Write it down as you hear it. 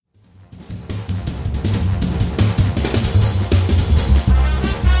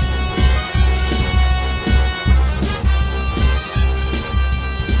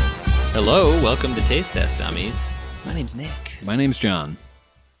Hello, welcome to Taste Test Dummies. My name's Nick. My name's John.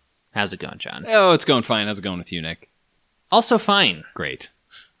 How's it going, John? Oh, it's going fine. How's it going with you, Nick? Also fine. Great.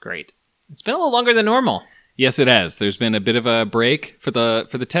 It's been a little longer than normal. Yes, it has. There's been a bit of a break for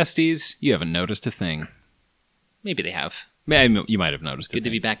the testes. You haven't noticed a thing. Maybe they have. You might have noticed. It's good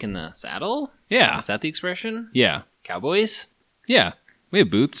to be back in the saddle. Yeah. Is that the expression? Yeah. Cowboys? Yeah. We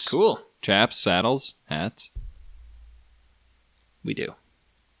have boots. Cool. Chaps, saddles, hats. We do.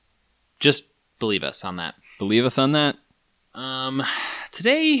 Just believe us on that. Believe us on that?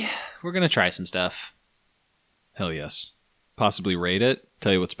 Today we're gonna try some stuff. Hell yes. Possibly rate it.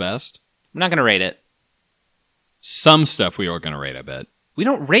 Tell you what's best. I'm not gonna rate it. Some stuff we are going to rate, I bet. We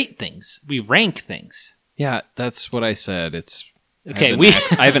don't rate things. We rank things. Yeah, that's what I said. It's okay.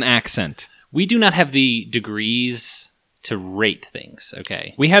 I have an accent. We do not have the degrees to rate things.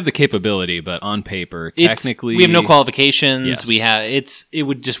 Okay. We have the capability, but on paper, technically, we have no qualifications. Yes. It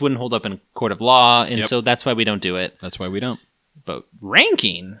wouldn't hold up in a court of law, and so that's why we don't do it. That's why we don't. But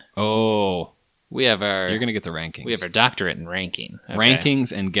ranking, Oh, you're going to get the rankings. We have our doctorate in ranking. Okay.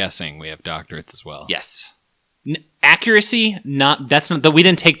 Rankings and guessing. We have doctorates as well. Yes. Accuracy, we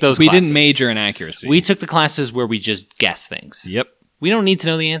didn't take those We classes. didn't major in accuracy. We took the classes where we just guess things. Yep. We don't need to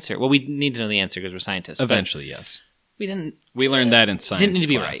know the answer. Well, we need to know the answer because we're scientists. Eventually, yes. We didn't. We learned that in science Didn't need to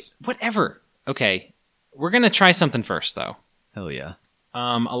be class. right. Whatever. Okay. We're going to try something first, though. Hell yeah.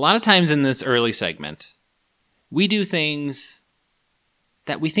 A lot of times in this early segment, we do things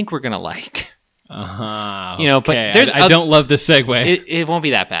that we think we're going to like. Uh-huh. But there's I don't love this segue. It won't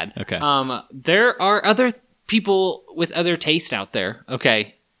be that bad. Okay. There are other people with other taste out there.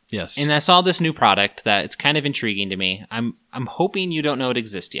 Okay. Yes. And I saw this new product that it's kind of intriguing to me. I'm hoping you don't know it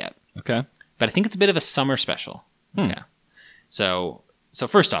exists yet. Okay. But I think it's a bit of a summer special. Yeah. So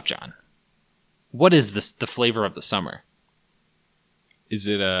first off, John, what is the flavor of the summer? Is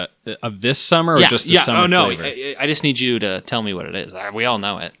it of this summer or just a summer flavor? I just need you to tell me what it is. We all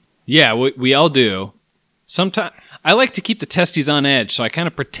know it. Yeah, we all do. Sometimes I like to keep the testes on edge, so I kind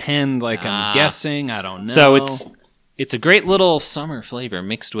of pretend like I'm guessing. I don't know. So it's a great little summer flavor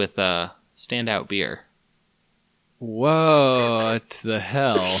mixed with standout beer. What the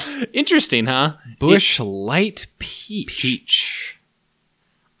hell? Interesting, huh? Busch Light Peach. Peach.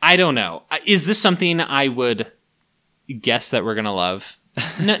 I don't know. Is this something I would guess that we're gonna love?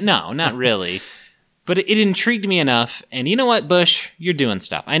 No, not really. But it intrigued me enough, and you know what, Busch? You're doing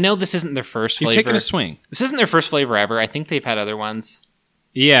stuff. I know this isn't their first flavor. You're taking a swing. This isn't their first flavor ever. I think they've had other ones.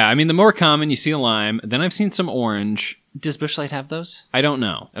 Yeah, I mean, the more common, you see a lime. Then I've seen some orange. Does Busch Light have those? I don't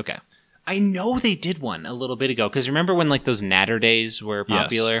know. Okay. I know they did one a little bit ago, because remember when those Natter days were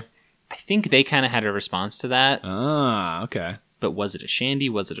popular? Yes. I think they kind of had a response to that. Ah, okay. But was it a shandy?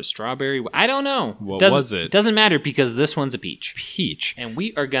 Was it a strawberry? I don't know. What was it? Doesn't matter because this one's a peach. Peach. And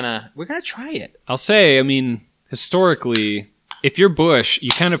we're gonna try it. I'll say, I mean, historically, if you're Busch,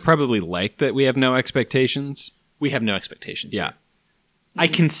 you kind of probably like that we have no expectations. We have no expectations. Yeah. I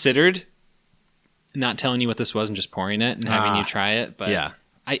considered not telling you what this was and just pouring it and having you try it, but yeah.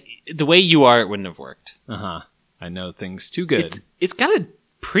 The way you are, it wouldn't have worked. Uh-huh. I know things too good. It's got a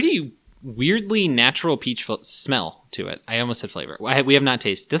pretty weirdly natural peach smell to it. I almost said flavor. We have not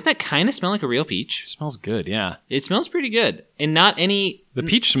tasted. Doesn't that kind of smell like a real peach? It smells good, yeah. It smells pretty good. And not any... The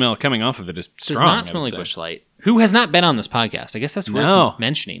peach smell coming off of it is strong. Does not smell like Busch Light. Who has not been on this podcast? I guess that's worth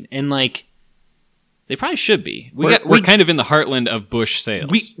mentioning. And they probably should be. We're kind of in the heartland of Busch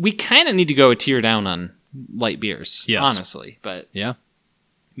sales. We kind of need to go a tier down on light beers, yes. Honestly. But yeah,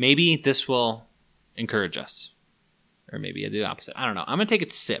 maybe this will encourage us. Or maybe the opposite. I don't know. I'm going to take a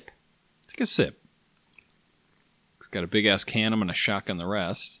sip. Take a sip. It's got a big-ass can. I'm going to shotgun the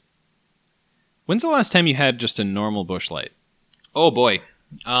rest. When's the last time you had just a normal Busch Light? Oh, boy.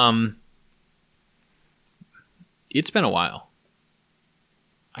 It's been a while.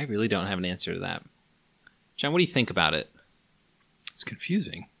 I really don't have an answer to that. John, what do you think about it? It's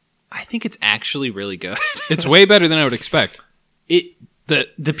confusing. I think it's actually really good. It's way better than I would expect.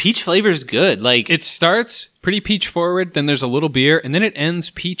 The peach flavor is good. It starts pretty peach forward, then there's a little beer, and then it ends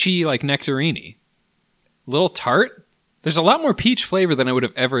peachy like nectarine-y. Little tart. There's a lot more peach flavor than I would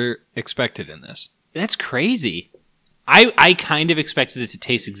have ever expected in this. That's crazy. I kind of expected it to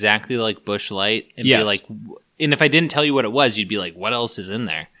taste exactly like Busch Light and be like, and if I didn't tell you what it was, you'd be like, what else is in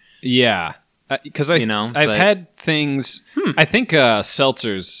there? Yeah. Because I've had things. I think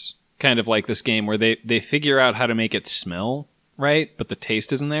seltzers kind of like this game where they figure out how to make it smell right, but the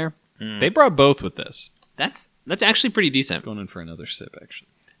taste isn't there. They brought both with this. That's actually pretty decent. Going in for another sip, actually.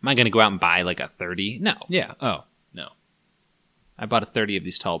 Am I going to go out and buy a 30? No. Yeah. Oh, no. I bought a 30 of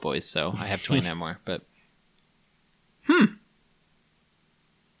these tall boys, so I have 29 more. But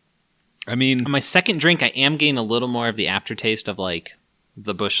I mean, on my second drink, I am getting a little more of the aftertaste of like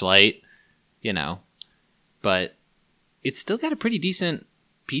the Busch Light, but it's still got a pretty decent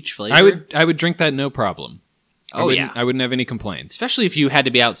peach flavor. I would drink that no problem. I wouldn't have any complaints. Especially if you had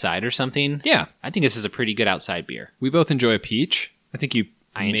to be outside or something. Yeah. I think this is a pretty good outside beer. We both enjoy a peach. I think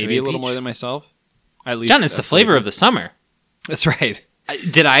I maybe a little more than myself. At least John, it's the flavor of the summer. That's right.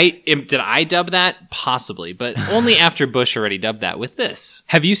 Did I dub that? Possibly, but only after Busch already dubbed that with this.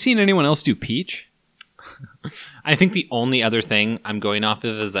 Have you seen anyone else do peach? I think the only other thing I'm going off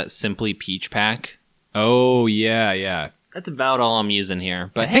of is that Simply Peach Pack. Oh, yeah. That's about all I'm using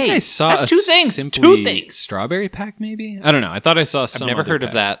here. But I think I saw that's two things. Simply Two things. Strawberry pack, maybe? I don't know. I thought I saw some. I've never heard pack.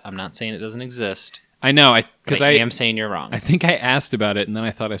 of that. I'm not saying it doesn't exist. I know. Because I am saying you're wrong. I think I asked about it, and then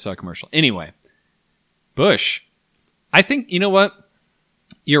I thought I saw a commercial. Anyway, Busch. I think, you know what?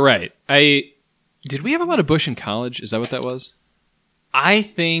 You're right. Did we have a lot of Busch in college? Is that what that was? I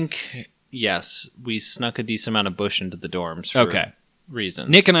think, yes. We snuck a decent amount of Busch into the dorms for reasons.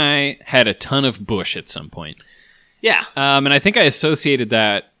 Nick and I had a ton of Busch at some point. Yeah. And I think I associated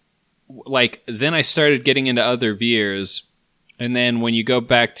that, like, then I started getting into other beers, and then when you go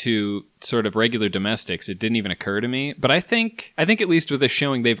back to sort of regular domestics, it didn't even occur to me. But I think at least with this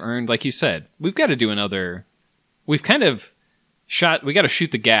showing, they've earned, like you said, we've got to do another. We've kind of we got to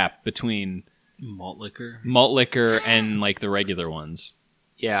shoot the gap between malt liquor, and like the regular ones.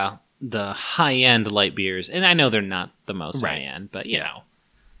 Yeah, the high end light beers, and I know they're not the most high end, but you know,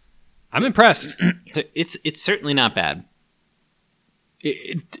 I'm impressed. It's certainly not bad.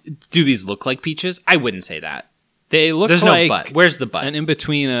 Do these look like peaches? I wouldn't say that. They look There's like no but. Where's the but? An in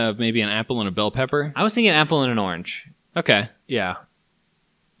between of maybe an apple and a bell pepper. I was thinking apple and an orange. Okay. Yeah.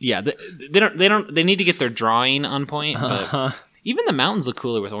 Yeah. They need to get their drawing on point. But even the mountains look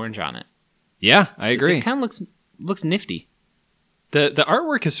cooler with orange on it. Yeah, I agree. It kind of looks nifty. The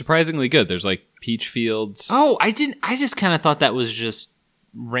artwork is surprisingly good. There's like peach fields. Oh, I just kind of thought that was just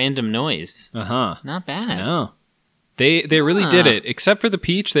random noise. Not bad. No. They really did it. Except for the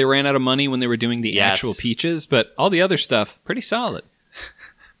peach, they ran out of money when they were doing the actual peaches, but all the other stuff, pretty solid.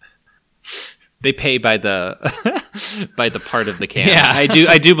 They pay by the by the part of the can. Yeah,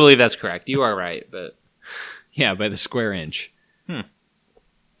 I do believe that's correct. You are right, but yeah, by the square inch.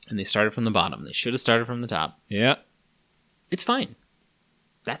 And they started from the bottom. They should have started from the top. Yeah. It's fine.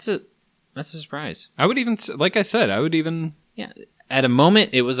 That's a surprise. I would even, like I said, yeah. At a moment,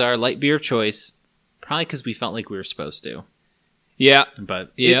 it was our light beer choice. Probably because we felt like we were supposed to. Yeah.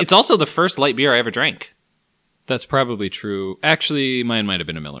 But it's also the first light beer I ever drank. That's probably true. Actually, mine might have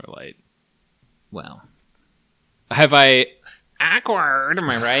been a Miller Lite. Well. Have I... Awkward, am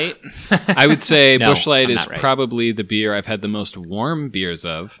I right? I would say No, Busch Light I'm is not right. probably the beer I've had the most warm beers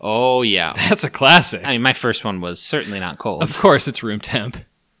of. Oh, yeah. That's a classic. I mean, my first one was certainly not cold. Of course, it's room temp.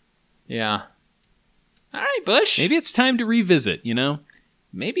 Yeah. All right, Busch. Maybe it's time to revisit, you know?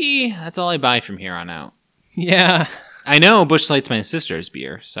 Maybe that's all I buy from here on out. Yeah. I know Busch Light's my sister's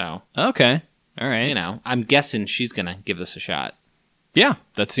beer, so... Okay. All right. You know, I'm guessing she's going to give this a shot. Yeah,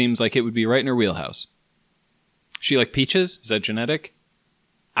 that seems like it would be right in her wheelhouse. She like peaches? Is that genetic?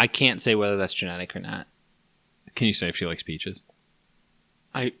 I can't say whether that's genetic or not. Can you say if she likes peaches?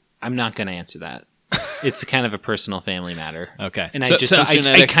 I'm not going to answer that. It's kind of a personal family matter. Okay. And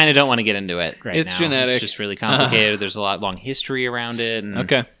I kind of don't want to get get into it right now. It's genetic. It's just really complicated. There's a long history around it. And...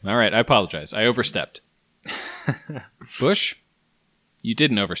 Okay. All right. I apologize. I overstepped. Busch, you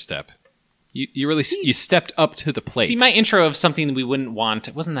didn't overstep. You really you stepped up to the plate. See, my intro of something we wouldn't want,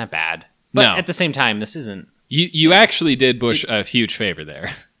 it wasn't that bad. But at the same time, this isn't... You actually did Busch a huge favor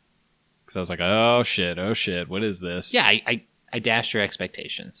there. Because I was like, oh shit, what is this? Yeah, I dashed your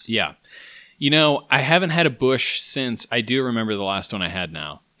expectations. Yeah. You know, I haven't had a Busch since I do remember the last one I had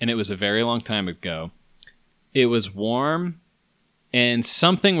now. And it was a very long time ago. It was warm, and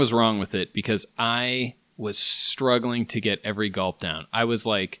something was wrong with it because I was struggling to get every gulp down. I was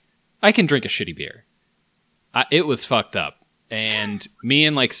like, I can drink a shitty beer. It was fucked up. And me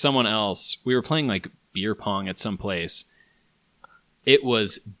and like someone else, we were playing like beer pong at some place. It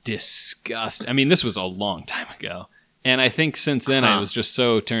was disgusting. I mean, this was a long time ago. And I think since then I was just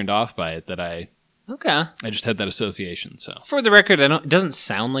so turned off by it that I just had that association. So for the record, it doesn't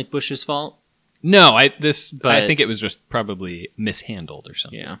sound like Busch's fault. No, I think it was just probably mishandled or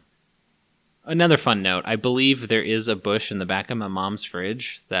something. Yeah. Another fun note, I believe there is a Busch in the back of my mom's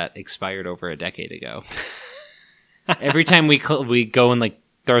fridge that expired over a decade ago. Every time we go and like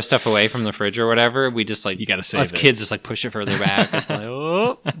throw stuff away from the fridge or whatever, we just like, you gotta save us it. kids just like push it further back. It's like,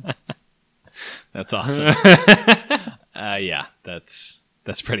 oh. That's awesome. Yeah, that's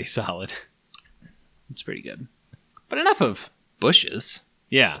pretty solid. It's pretty good. But enough of Bushes.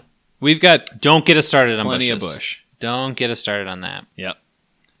 Yeah. We've got Don't get us started on plenty bushes. of bush. Don't get us started on that. Yep.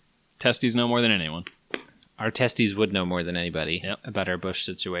 Testes know more than anyone. Our testes would know more than anybody about our bush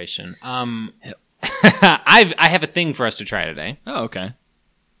situation. Yep. I have a thing for us to try today. Oh, okay.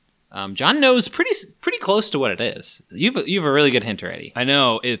 John knows pretty close to what it is. You've a really good hint already. I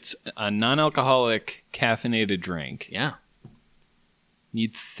know. It's a non-alcoholic caffeinated drink. Yeah.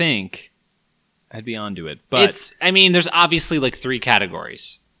 You'd think I'd be onto it, but there's obviously like 3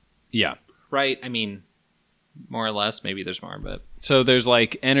 categories. Yeah. Right? I mean, more or less. Maybe there's more, but... So there's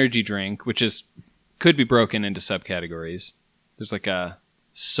like energy drink, which could be broken into subcategories. There's like a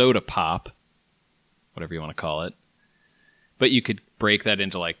soda pop, whatever you want to call it. But you could break that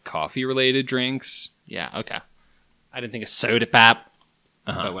into like coffee-related drinks. Yeah, okay. I didn't think of soda pop,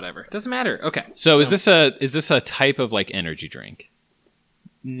 but whatever. Doesn't matter. Okay. So is this a type of like energy drink?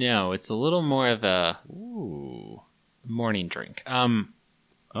 No, it's a little more of a morning drink.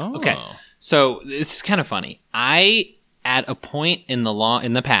 Okay. So this is kind of funny. I, at a point in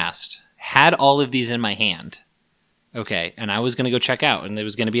the past, had all of these in my hand. Okay, and I was going to go check out, and there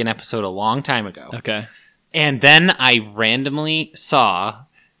was going to be an episode a long time ago. Okay. And then I randomly saw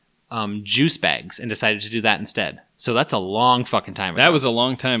juice bags and decided to do that instead. So that's a long fucking time ago. That was a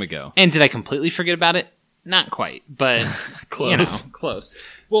long time ago. And did I completely forget about it? Not quite, but close. Close.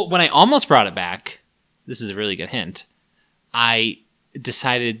 Well, when I almost brought it back, this is a really good hint, I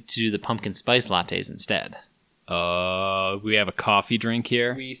decided to do the pumpkin spice lattes instead. We have a coffee drink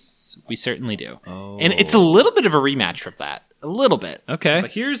here? We certainly do. Oh. And it's a little bit of a rematch from that. A little bit. Okay.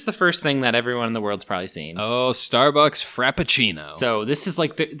 But here's the first thing that everyone in the world's probably seen. Oh, Starbucks Frappuccino. So this is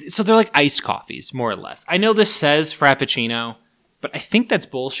like they're like iced coffees, more or less. I know this says Frappuccino, but I think that's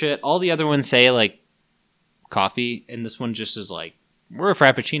bullshit. All the other ones say like coffee, and this one just is like, we're a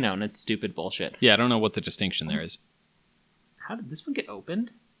Frappuccino, and it's stupid bullshit. Yeah, I don't know what the distinction there is. How did this one get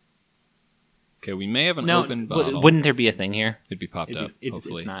opened? Okay, we may have an open bottle. Wouldn't there be a thing here? It'd be popped up,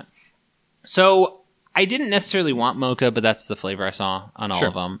 hopefully. It's not. So, I didn't necessarily want mocha, but that's the flavor I saw on all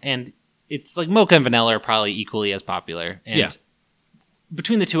of them. And it's like mocha and vanilla are probably equally as popular. And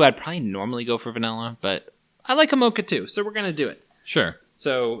between the two, I'd probably normally go for vanilla, but I like a mocha too, so we're going to do it. Sure.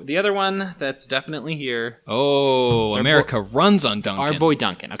 So, the other one that's definitely here... Oh, America runs on Dunkin'. Our boy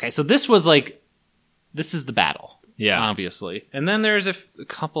Dunkin'. Okay, so this was like... This is the battle. Yeah. Obviously. And then there's a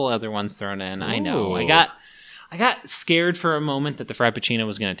couple other ones thrown in. Ooh. I know. I got scared for a moment that the Frappuccino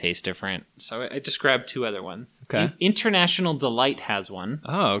was going to taste different. So I just grabbed 2 other ones. Okay. International Delight has one.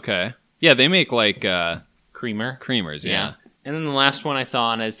 Oh, okay. Yeah, they make like... Creamers, yeah. And then the last one I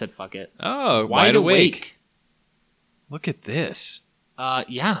saw and I said, fuck it. Oh, Wide Awake. Look at this.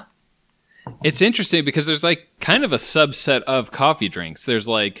 Yeah. It's interesting because there's like kind of a subset of coffee drinks. There's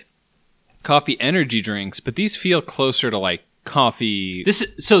like coffee energy drinks, but these feel closer to like coffee.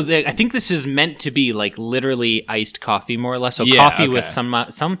 I think this is meant to be like literally iced coffie, more or less. So coffee with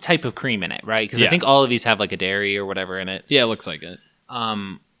some type of cream in it, right? Because I think all of these have like a dairy or whatever in it. Yeah, it looks like it. What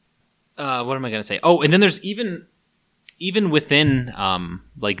am I going to say? Oh, and then there's even within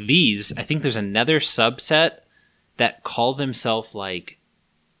like these, I think there's another subset that call themselves like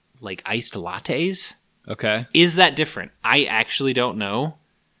iced lattes. Okay. Is that different? I actually don't know.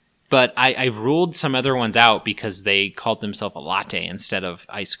 But I ruled some other ones out because they called themselves a latte instead of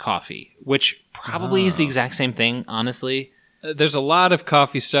iced coffee, which probably is the exact same thing, honestly. There's a lot of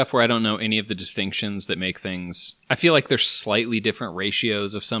coffee stuff where I don't know any of the distinctions that make things... I feel like there's slightly different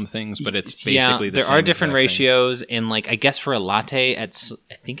ratios of some things, but it's basically the same. There are different ratios, and like I guess for a latte, I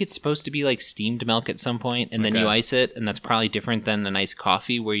think it's supposed to be like steamed milk at some point, and then you ice it, and that's probably different than an iced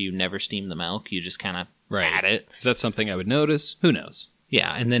coffee where you never steam the milk, you just kind of add it. Is that something I would notice? Who knows?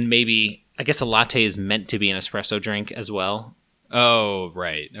 Yeah, and then maybe, I guess a latte is meant to be an espresso drink as well. Oh,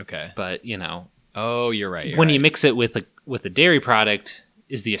 right. Okay. But, you know. Oh, you're right. When you mix it with a dairy product,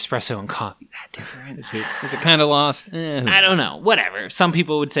 is the espresso and coffee that different? Is it kind of lost? I don't know. Whatever. Some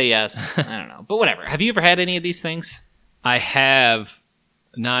people would say yes. I don't know. But whatever. Have you ever had any of these things? I have.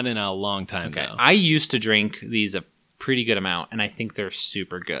 Not in a long time, though. I used to drink these a pretty good amount, and I think they're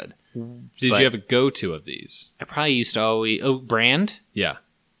super good. Did you have a go-to of these? I probably used to always... Oh, brand? Yeah.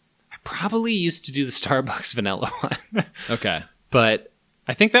 I probably used to do the Starbucks vanilla one. Okay. But...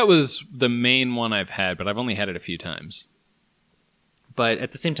 I think that was the main one I've had, but I've only had it a few times. But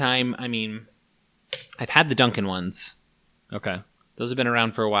at the same time, I mean, I've had the Dunkin' ones. Okay. Those have been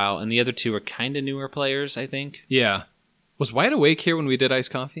around for a while, and the other 2 are kind of newer players, I think. Yeah. Was Wide Awake here when we did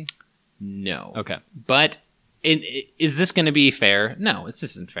iced coffee? No. Okay. But... is this going to be fair? No, this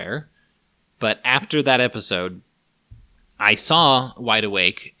isn't fair. But after that episode, I saw Wide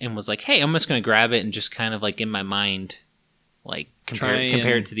Awake and was like, hey, I'm just going to grab it and just kind of like in my mind, like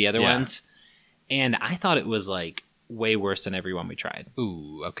compared to the other ones. And I thought it was like way worse than every one we tried.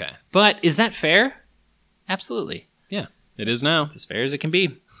 Ooh, okay. But is that fair? Absolutely. Yeah, it is now. It's as fair as it can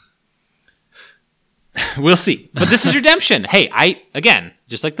be. We'll see. But this is redemption. Hey, again,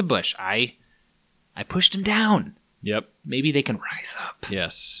 just like the bush, I pushed him down. Yep. Maybe they can rise up.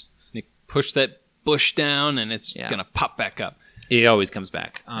 Yes. You push that bush down and it's going to pop back up. It always comes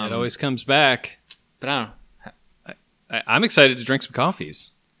back. It always comes back. But I don't know. I'm excited to drink some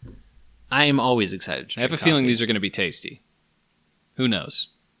coffees. I am always excited to drink I have a feeling these are going to be tasty. Who knows?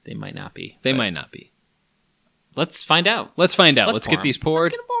 They might not be. They might not be. Let's find out. Let's get these poured.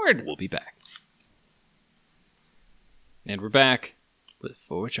 Let's get them poured. We'll be back. And we're back. With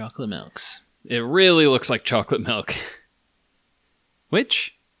 4 chocolate milks. It really looks like chocolate milk.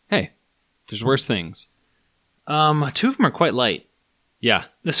 Which, hey, there's worse things. 2 of them are quite light. Yeah.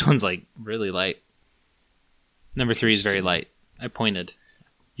 This one's like really light. Number 3 is very light. I pointed.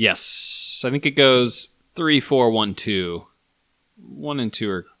 Yes. I think it goes 3, 4, 1, 2. 1 and 2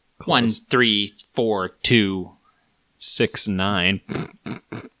 are close. 1, 3, 4, 2. 6, 9.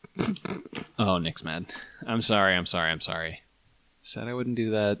 Oh, Nick's mad. I'm sorry. Said I wouldn't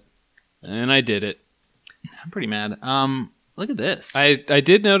do that. And I did it. I'm pretty mad. Look at this. I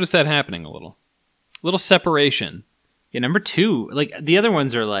did notice that happening a little. Little separation. Yeah, number 2. Like, the other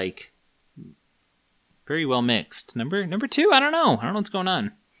ones are, like, very well mixed. Number 2, I don't know. I don't know what's going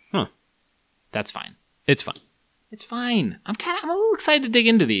on. Huh. That's fine. It's fine. It's fine. I'm a little excited to dig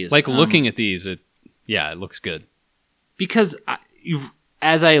into these. Like, looking at these, it looks good. Because,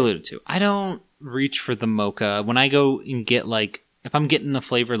 as I alluded to, I don't reach for the mocha. When I go and get, like, if I'm getting a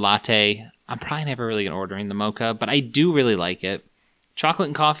flavored latte, I'm probably never really ordering the mocha, but I do really like it. Chocolate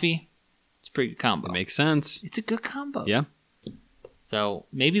and coffee, it's a pretty good combo. It makes sense. It's a good combo. Yeah. So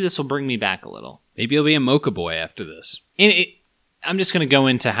maybe this will bring me back a little. Maybe you'll be a mocha boy after this. I'm just going to go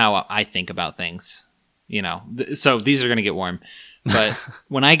into how I think about things. You know, so these are going to get warm. But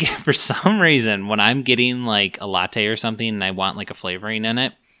for some reason, when I'm getting like a latte or something and I want like a flavoring in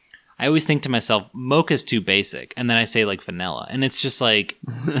it, I always think to myself, mocha's too basic. And then I say like vanilla. And it's just like,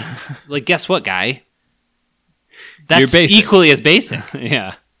 guess what, guy? That's equally as basic.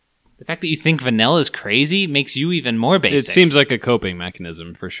 Yeah. The fact that you think vanilla is crazy makes you even more basic. It seems like a coping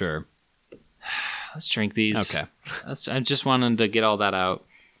mechanism for sure. Let's drink these. Okay. I just wanted to get all that out.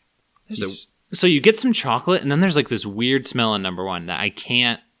 So you get some chocolate, and then there's like this weird smell in number 1 that I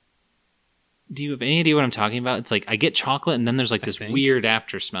can't... Do you have any idea what I'm talking about? It's like I get chocolate, and then there's like this weird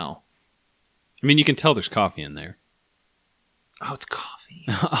after smell. I mean, you can tell there's coffee in there. Oh, it's coffee.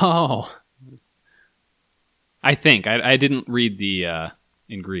 Oh. I think. I didn't read the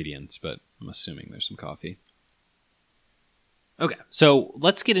ingredients, but I'm assuming there's some coffee. Okay, so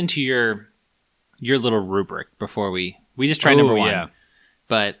let's get into your little rubric before we just tried number 1. Yeah.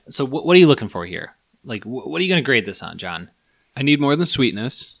 But, so what are you looking for here? Like, what are you going to grade this on, John? I need more than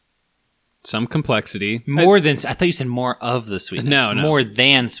sweetness. Some complexity. I thought you said more of the sweetness. No. More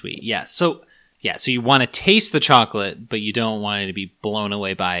than sweet. Yes. So you want to taste the chocolate, but you don't want it to be blown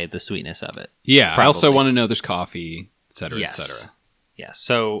away by the sweetness of it. Yeah. Probably. I also want to know there's coffee, et cetera, yes. et cetera. Yes.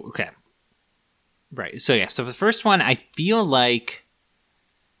 So, okay. Right. So, So the first one, I feel like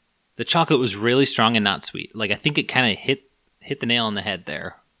the chocolate was really strong and not sweet. Like, I think it kind of hit the nail on the head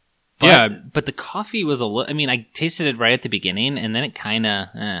there. But the coffee was I tasted it right at the beginning, and then it kind of,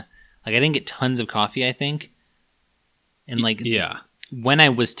 like, I didn't get tons of coffee, I think. And, like, when I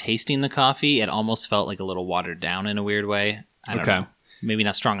was tasting the coffee, it almost felt like a little watered down in a weird way. I don't know. Maybe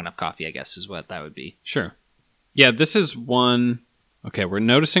not strong enough coffee, I guess, is what that would be. Sure. Yeah, this is one. Okay, we're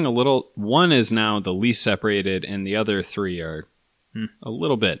noticing a little. One is now the least separated, and the other 3 are a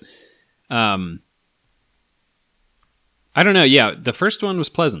little bit. I don't know. Yeah, the first one was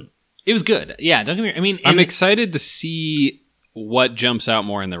pleasant. It was good. Yeah, don't get me. I'm excited to see what jumps out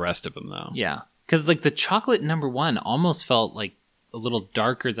more in the rest of them, though. Yeah, because like the chocolate number 1 almost felt like a little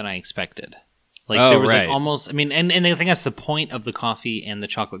darker than I expected. Like there was like almost. And I think that's the point of the coffee and the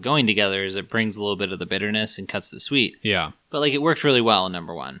chocolate going together is it brings a little bit of the bitterness and cuts the sweet. Yeah, but like it worked really well in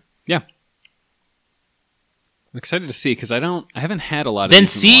number 1. Yeah. I'm excited to see because I haven't had a lot of. Then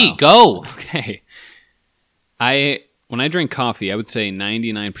see, go. Okay. When I drink coffee, I would say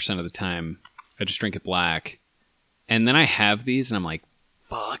 99% of the time I just drink it black, and then I have these and I'm like,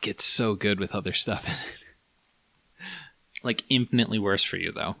 fuck, it's so good with other stuff in it. Like infinitely worse for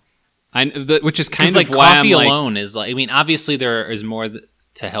you though. Which is kind of like why coffee alone is like. Obviously there is more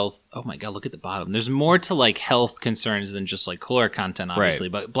to health. Oh my god, look at the bottom. There's more to like health concerns than just like caloric content, obviously.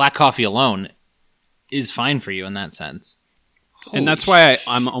 Right. But black coffee alone is fine for you in that sense. And that's why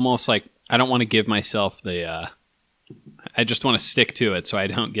I'm almost like I don't want to give myself the I just want to stick to it so I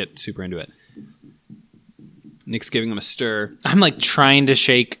don't get super into it. Nick's giving him a stir. I'm like trying to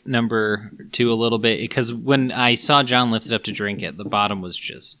shake number 2 a little bit because when I saw John lift it up to drink it, the bottom was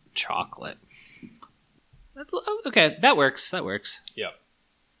just chocolate. That's okay. That works. Yep.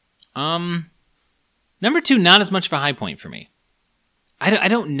 Number 2, not as much of a high point for me. I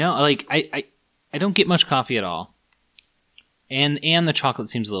don't know. Like I don't get much coffee at all, and the chocolate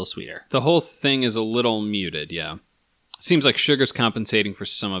seems a little sweeter. The whole thing is a little muted. Yeah, seems like sugar's compensating for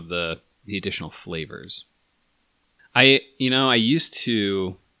some of the additional flavors. I used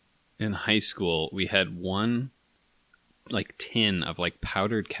to, in high school, we had one like tin of like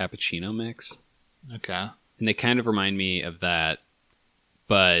powdered cappuccino mix. Okay. And they kind of remind me of that,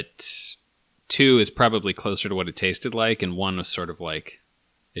 but 2 is probably closer to what it tasted like, and 1 was sort of like,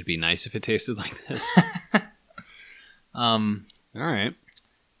 it'd be nice if it tasted like this. All right.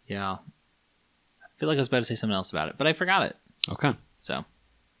 Yeah. I feel like I was about to say something else about it, but I forgot it. Okay. So,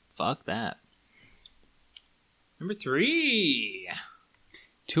 fuck that. Number 3.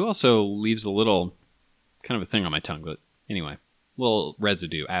 2 also leaves a little kind of a thing on my tongue, but anyway, a little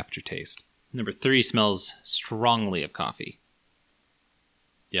residue, aftertaste. Number 3 smells strongly of coffee.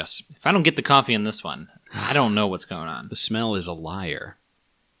 Yes. If I don't get the coffee in this one, I don't know what's going on. The smell is a liar.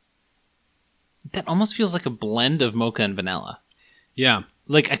 That almost feels like a blend of mocha and vanilla. Yeah.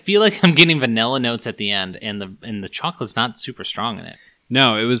 Like I feel like I'm getting vanilla notes at the end, and the chocolate's not super strong in it.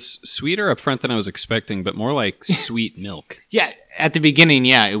 No, it was sweeter up front than I was expecting, but more like sweet milk. Yeah, at the beginning,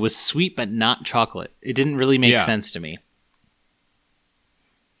 yeah, it was sweet but not chocolate. It didn't really make sense to me.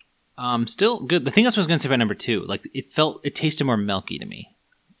 Still good. The thing else I was going to say about number 2, like it tasted more milky to me.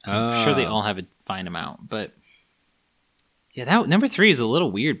 I'm sure they all have a fine amount, but yeah, that number 3 is a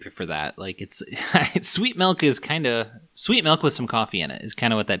little weird for that. Like it's sweet milk is kind of sweet milk with some coffee in it is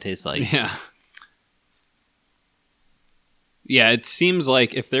kind of what that tastes like. Yeah. Yeah, it seems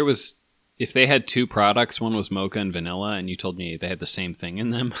like if they had 2 products, one was mocha and vanilla, and you told me they had the same thing in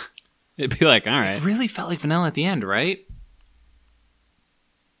them, it'd be like, all right. It really felt like vanilla at the end, right?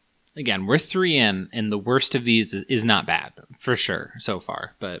 Again, we're 3 in, and the worst of these is not bad, for sure, so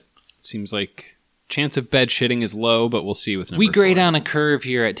far. But seems like chance of bed shitting is low, but we'll see with number we grade 4. on a curve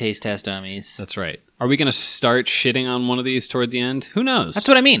here at Taste Test Dummies. That's right. Are we going to start shitting on one of these toward the end? Who knows? That's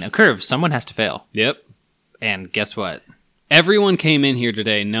what I mean, a curve. Someone has to fail. Yep. And guess what? Everyone came in here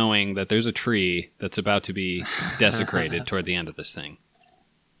today knowing that there's a tree that's about to be desecrated toward the end of this thing.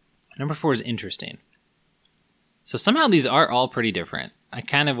 Number 4 is interesting. So somehow these are all pretty different. I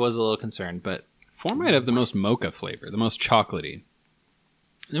kind of was a little concerned, but 4 might have the most mocha flavor, the most chocolatey.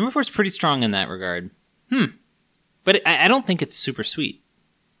 Number 4 is pretty strong in that regard. But I don't think it's super sweet.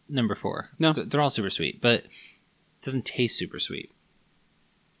 Number 4. No. They're all super sweet, but it doesn't taste super sweet.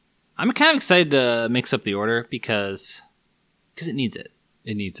 I'm kind of excited to mix up the order because it needs it.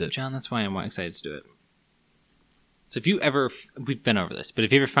 It needs it. John, that's why I'm excited to do it. So if you ever, we've been over this, but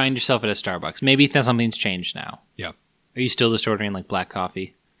if you ever find yourself at a Starbucks, maybe something's changed now. Yeah. Are you still just ordering like black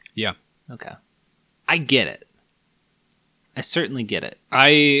coffee? Yeah. Okay. I get it. I certainly get it.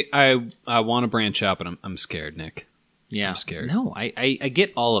 I want to branch out, but I'm scared, Nick. Yeah. I'm scared. No, I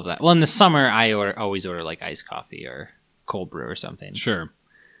get all of that. Well, in the summer, I always order like iced coffee or cold brew or something. Sure.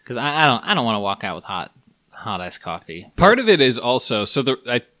 Because I don't want to walk out with hot iced coffee. Part of it is also,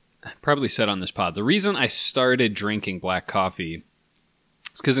 I probably said on this pod, the reason I started drinking black coffee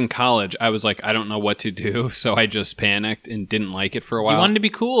is because in college I was like, I don't know what to do, so I just panicked and didn't like it for a while. You wanted to be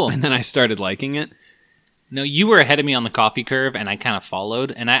cool. And then I started liking it. No, you were ahead of me on the coffee curve, and I kind of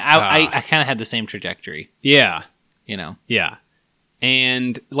followed, and I kind of had the same trajectory. Yeah. You know? Yeah.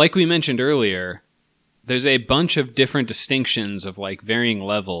 And like we mentioned earlier, there's a bunch of different distinctions of like varying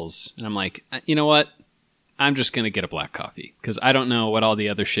levels, and I'm like, you know what? I'm just going to get a black coffee because I don't know what all the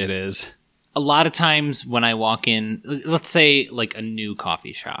other shit is. A lot of times when I walk in, let's say like a new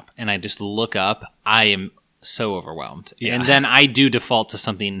coffee shop, and I just look up, I am so overwhelmed. Yeah. And then I do default to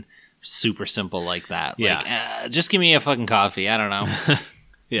something super simple like that. Like, just give me a fucking coffee. I don't know.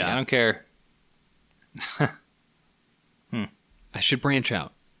 Yeah. Like, I don't care. I should branch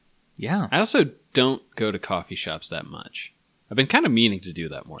out. Yeah. I also don't go to coffee shops that much. I've been kind of meaning to do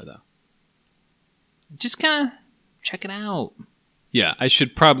that more, though. Just kind of check it out. Yeah, I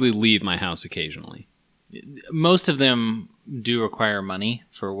should probably leave my house occasionally. Most of them do require money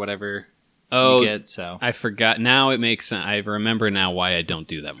for whatever you get, so. I forgot. Now it makes sense. I remember now why I don't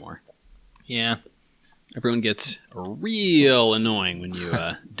do that more. Yeah. Everyone gets real annoying when you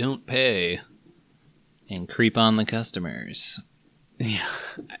don't pay. And creep on the customers. Yeah.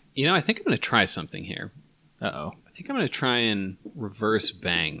 You know, I think I'm going to try something here. Uh-oh. I think I'm going to try and reverse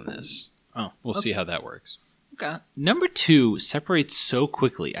bang this. Oh. We'll see how that works. Okay. Number 2 separates so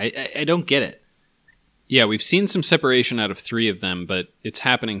quickly. I don't get it. Yeah, we've seen some separation out of 3 of them, but it's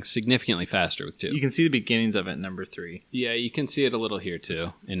happening significantly faster with 2. You can see the beginnings of it in number 3. Yeah, you can see it a little here,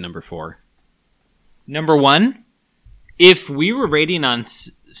 too, in number 4. Number 1, if we were rating on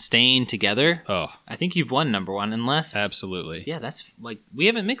staying together, I think you've won number 1, unless... Absolutely. Yeah, that's like... We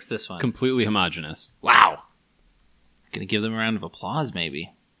haven't mixed this one. Completely homogenous. Wow. Gonna give them a round of applause,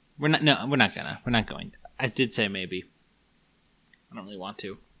 maybe. We're not going. I did say maybe. I don't really want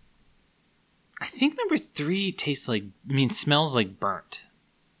to. I think number 3 smells like burnt.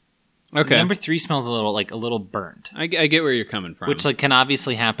 Okay. Number 3 smells a little burnt. I get where you're coming from. Which can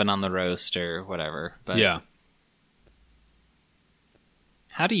obviously happen on the roast or whatever. But yeah.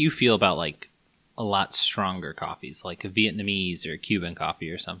 How do you feel about a lot stronger coffees, like a Vietnamese or a Cuban coffee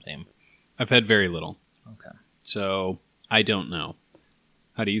or something? I've had very little. Okay. So I don't know.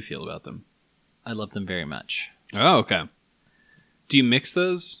 How do you feel about them? I love them very much. Oh, okay. Do you mix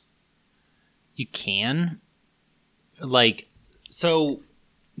those? You can. Because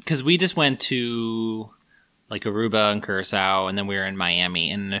we just went to Aruba and Curacao, and then we were in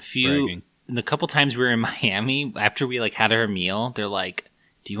Miami. And the couple times we were in Miami, after we had our meal, they're like,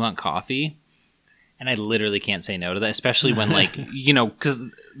 "Do you want coffee?" And I literally can't say no to that, especially when because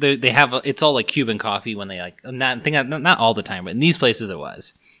they have it's all Cuban coffee when they not all the time, but in these places it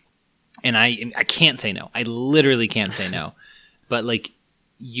was. And I can't say no. I literally can't say no. But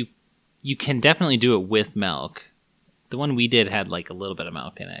you can definitely do it with milk. The one we did had a little bit of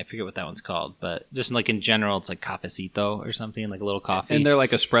milk in it. I forget what that one's called, but just in general, it's cafecito or something, a little coffee. And they're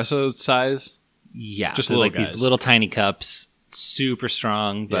espresso size. Yeah, just little these little tiny cups, super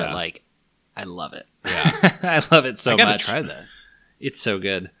strong, but I love it. Yeah, I love it so much. I gotta try that. It's so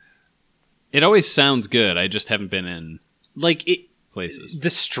good. It always sounds good. I just haven't been in places. The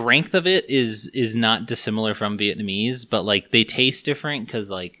strength of it is not dissimilar from Vietnamese, but they taste different because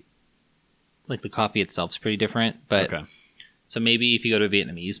the coffee itself is pretty different. But okay. So maybe if you go to a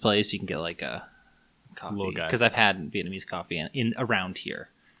Vietnamese place, you can get a coffee. Little guy. Because I've had Vietnamese coffee in around here.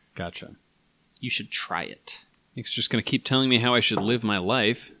 Gotcha. You should try it. Nick's just going to keep telling me how I should live my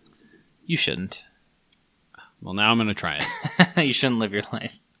life. You shouldn't. Well, now I'm going to try it. You shouldn't live your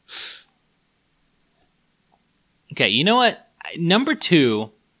life. Okay, you know what? Number 2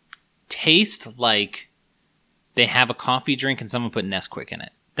 tastes like they have a coffee drink and someone put Nesquik in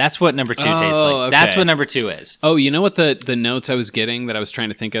it. That's what number 2 tastes like. Okay. That's what number 2 is. Oh, you know what the notes I was getting that I was trying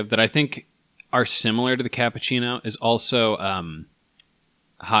to think of that I think are similar to the cappuccino is also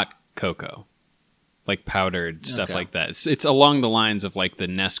hot cocoa. Powdered stuff like that. It's along the lines of the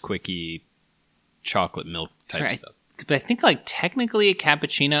Nesquik-y chocolate milk type stuff. But I think technically a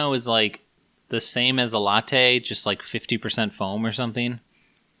cappuccino is the same as a latte, just 50% foam or something.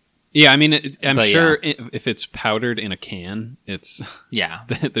 Yeah, I mean, I'm sure if it's powdered in a can, it's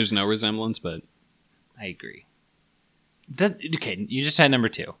there's no resemblance, but I agree. Okay, you just had number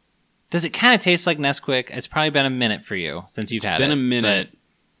 2. Does it kind of taste like Nesquik? It's probably been a minute for you since you've had it. It's been a minute,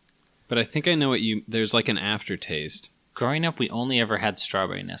 but I think I know what there's an aftertaste. Growing up, we only ever had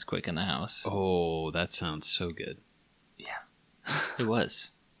strawberry Nesquik in the house. Oh, that sounds so good. Yeah, it was.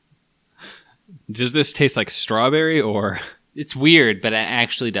 Does this taste like strawberry or... It's weird, but it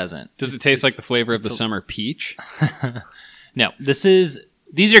actually doesn't. Does it taste like the flavor of the summer peach? No, these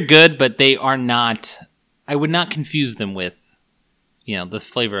are good, but they are not... I would not confuse them with, the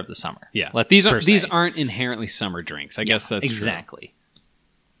flavor of the summer. Yeah, these aren't inherently summer drinks. I guess that's exactly.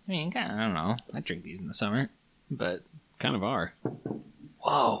 True. I mean, I don't know. I drink these in the summer, but... Kind of are.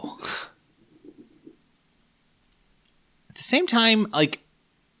 Whoa. At the same time, I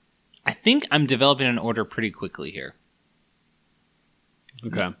think I'm developing an order pretty quickly here.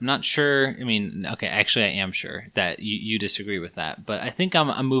 Okay. I'm not sure. I mean, okay, actually I am sure that you disagree with that, but I think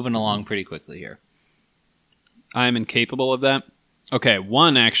I'm moving along pretty quickly here. I'm incapable of that. Okay,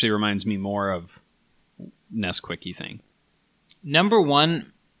 1 actually reminds me more of Nesquik-y thing. Number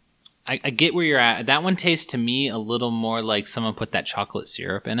 1, I get where you're at. That one tastes to me a little more like someone put that chocolate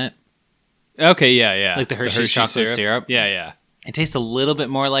syrup in it. Okay, yeah. Like the Hershey's chocolate syrup. Yeah. It tastes a little bit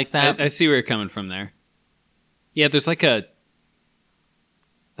more like that. I see where you're coming from there. Yeah, there's I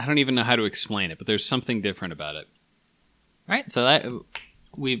don't even know how to explain it, but there's something different about it. Right, so that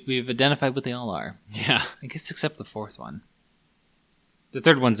we've identified what they all are. Yeah. I guess except the 4th one. The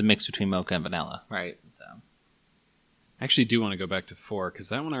 3rd one's a mix between mocha and vanilla, right? So. I actually do want to go back to 4, because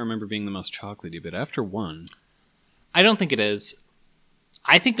that one I remember being the most chocolatey, but after 1... I don't think it is.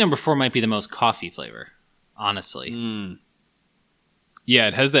 I think number 4 might be the most coffee flavor, honestly. Yeah,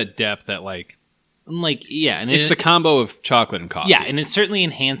 it has that depth that, Like, yeah. And it's the combo of chocolate and coffee. Yeah, and it certainly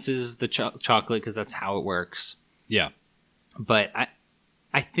enhances the chocolate because that's how it works. Yeah. But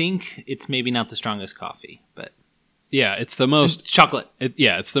I think it's maybe not the strongest coffee, but... Yeah, it's the most... Chocolate.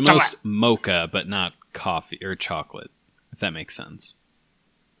 It's the most mocha, but not coffee or chocolate, if that makes sense.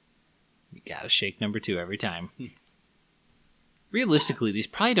 You gotta shake number 2 every time. Realistically, these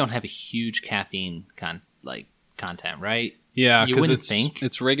probably don't have a huge caffeine content, right? Yeah, because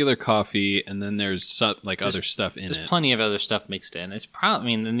it's regular coffee, and then there's other stuff in it. There's plenty of other stuff mixed in. It's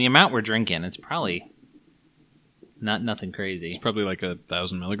probably, in the amount we're drinking, it's probably nothing crazy. It's probably like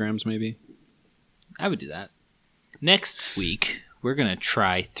 1,000 milligrams, maybe. I would do that. Next week, we're gonna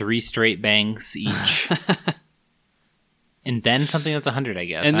try 3 straight bangs each, and then something that's 100, I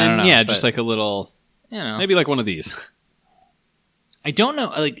guess. And then, I don't know, just like a little, maybe like one of these. I don't know.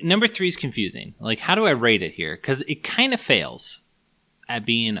 Like, number 3 is confusing. Like, how do I rate it here? Because it kind of fails at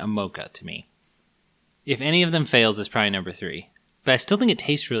being a mocha to me. If any of them fails, it's probably number 3. But I still think it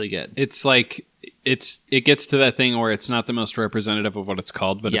tastes really good. It's like it gets to that thing where it's not the most representative of what it's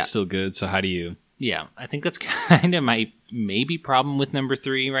called, but it's still good. So how do you? Yeah, I think that's kind of my maybe problem with number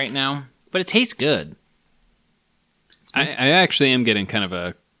 3 right now. But it tastes good. I actually am getting kind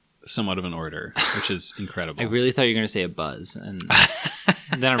of somewhat of an order, which is incredible. I really thought you were going to say a buzz, and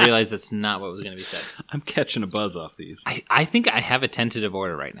then I realized that's not what was going to be said. I'm catching a buzz off these. I think I have a tentative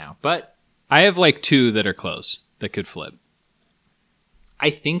order right now, but... I have like 2 that are close, that could flip. I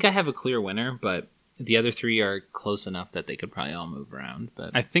think I have a clear winner, but the other 3 are close enough that they could probably all move around.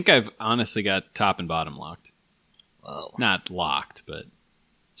 But I think I've honestly got top and bottom locked. Whoa. Not locked, but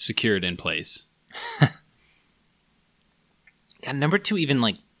secured in place. God, number 2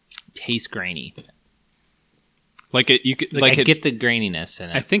 even, tastes grainy. Like it, you could I get the graininess in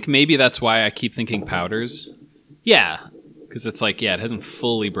it. I think maybe that's why I keep thinking powders. Yeah, because it's like it hasn't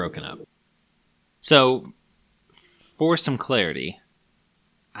fully broken up. So, for some clarity,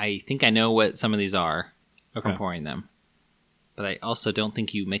 I think I know what some of these are from pouring them, but I also don't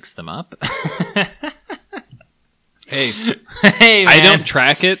think you mix them up. Hey, man. I don't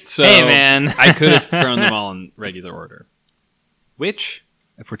track it, so hey, man. I could have thrown them all in regular order. Which,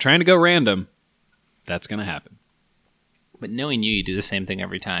 if we're trying to go random, that's going to happen. But knowing you do the same thing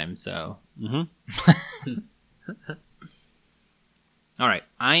every time, so... Mm-hmm. All right,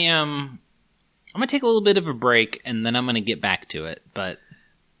 I'm going to take a little bit of a break, and then I'm going to get back to it, but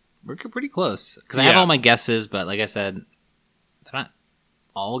we're pretty close. Because I have all my guesses, but like I said, they're not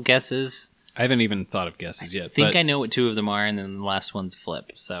all guesses. I haven't even thought of guesses yet. I think I know what 2 of them are, and then the last one's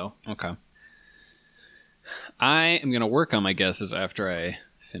flip, so... Okay. I am going to work on my guesses after I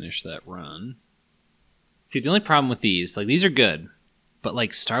finish that run. See, the only problem with these are good, but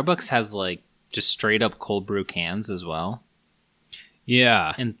Starbucks has just straight up cold brew cans as well.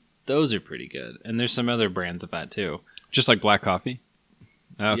 Yeah. And those are pretty good. And there's some other brands of that too. Just like black coffee?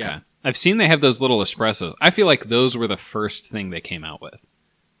 Okay. Yeah. I've seen they have those little espressos. I feel like those were the first thing they came out with.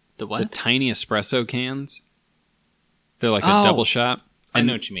 The what? The tiny espresso cans. They're like a double shot. I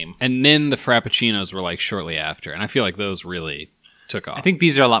know what you mean. And then the Frappuccinos were shortly after. And I feel like those really took off. I think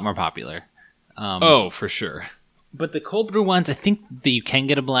these are a lot more popular. For sure. But the cold brew ones, I think that you can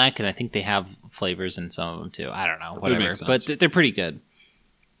get a black, and I think they have flavors in some of them too. I don't know, whatever. But they're pretty good.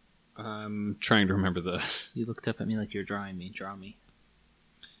 I'm trying to remember the... You looked up at me like you're drawing me. Draw me.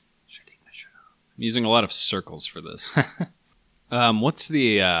 Should I take my shirt off? I'm using a lot of circles for this. What's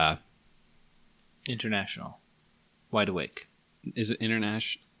the... International. Wide Awake. Is it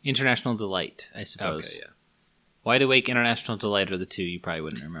international? International Delight, I suppose. Okay, yeah. Wide Awake, International Delight are the 2 you probably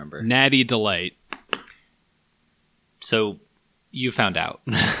wouldn't remember. Natty Delight. So, you found out.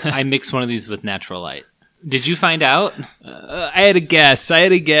 I mixed one of these with Natural Light. Did you find out? I had a guess.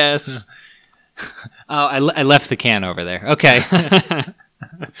 Oh, I left the can over there. Okay.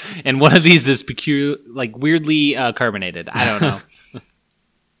 And one of these is weirdly carbonated. I don't know.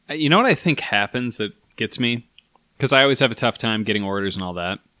 You know what I think happens that gets me? Because I always have a tough time getting orders and all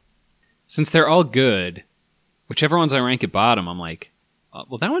that. Since they're all good, whichever ones I rank at bottom, I'm like,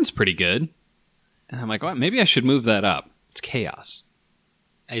 well, that one's pretty good. And I'm like, well, maybe I should move that up. It's chaos.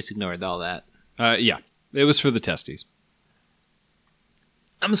 I just ignored all that. Yeah. It was for the testes.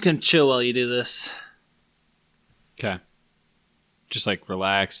 I'm just going to chill while you do this. Okay. Just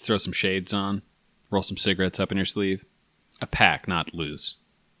relax, throw some shades on, roll some cigarettes up in your sleeve. A pack, not loose.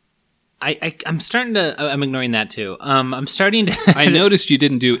 I'm starting to... I'm ignoring that too. I'm starting to... I noticed you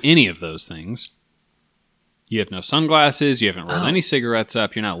didn't do any of those things. You have no sunglasses. You haven't rolled any cigarettes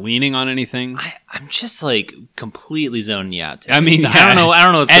up. You're not leaning on anything. I'm just completely zoning you out today. I mean, so I don't know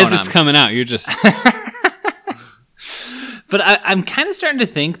what's going on. As it's coming out, you're just... But I'm kind of starting to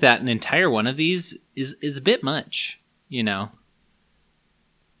think that an entire one of these is a bit much,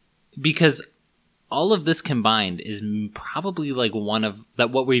 because all of this combined is probably like one of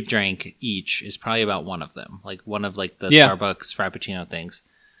that. What we've drank each is probably about one of them, like one of like the Starbucks Frappuccino things.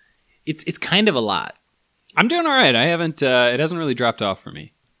 It's kind of a lot. I'm doing all right. I haven't. It hasn't really dropped off for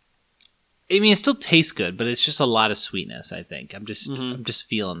me. I mean, it still tastes good, but it's just a lot of sweetness. I think I'm just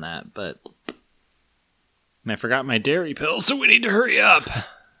feeling that. But and I forgot my dairy pill, so we need to hurry up.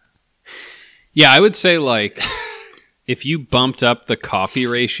 Yeah, I would say like. If you bumped up the coffee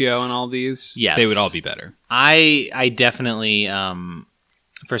ratio on all these, they would all be better. I definitely.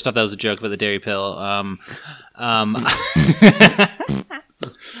 First off, that was a joke about the dairy pill.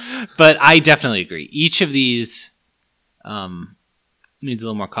 But I definitely agree. Each of these needs a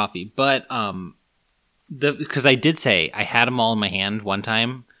little more coffee. But because I did say I had them all in my hand one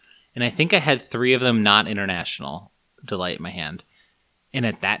time, and I think I had 3 of them not International Delight in my hand. And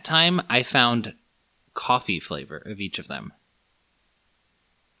at that time, I found coffee flavor of each of them.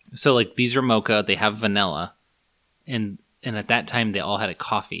 So like these are mocha, they have vanilla, and at that time they all had a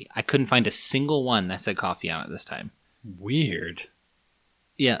coffee. I couldn't find a single one that said coffee on it this time. Weird.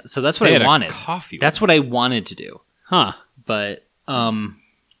 Yeah, so that's what I wanted. That's what I wanted to do. Huh. But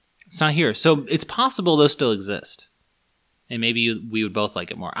it's not here. So it's possible those still exist. And maybe we would both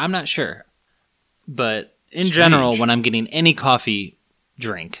like it more. I'm not sure. But in general, when I'm getting any coffee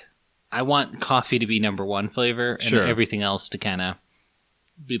drink, I want coffee to be number 1 flavor and everything else to kind of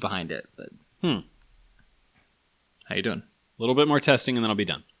be behind it. But how you doing? A little bit more testing and then I'll be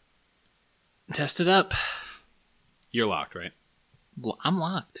done. Test it up. You're locked, right? Well, I'm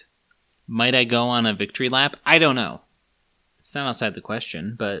locked. Might I go on a victory lap? I don't know. It's not outside the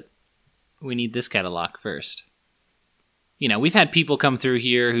question, but we need this guy to lock first. We've had people come through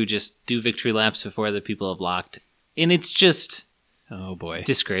here who just do victory laps before other people have locked. And it's just... Oh, boy.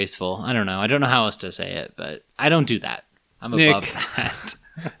 Disgraceful. I don't know. I don't know how else to say it, but I don't do that. I'm above that.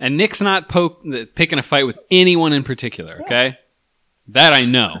 And Nick's not picking a fight with anyone in particular, okay? That I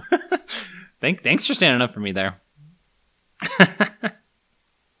know. Thanks for standing up for me there.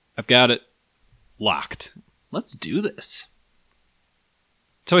 I've got it locked. Let's do this.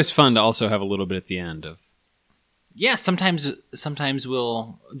 It's always fun to also have a little bit at the end of... Yeah, sometimes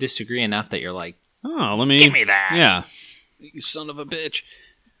we'll disagree enough that you're like, oh, let me... Give me that. Yeah. You son of a bitch.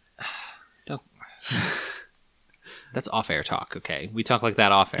 Don't. That's off-air talk, okay? We talk like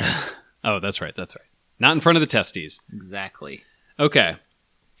that off-air. Oh, that's right. Not in front of the testes. Exactly. Okay.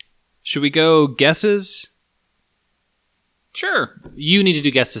 Should we go guesses? Sure. You need to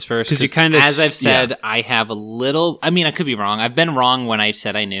do guesses first. Because you kind of... As I've said, I have a little... I mean, I could be wrong. I've been wrong when I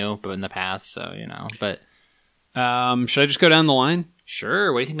said I knew, but in the past, so, but... should I just go down the line?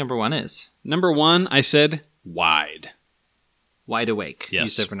 Sure. What do you think number 1 is? Number 1, I said wide. Wide awake. Yes. You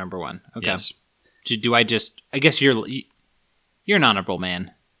said for number 1. Okay. Yes. Do I just... I guess you're an honorable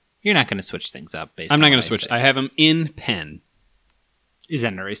man. You're not going to switch things up. I'm not going to switch. I have them in pen. Is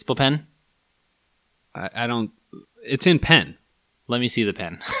that an erasable pen? I don't... It's in pen. Let me see the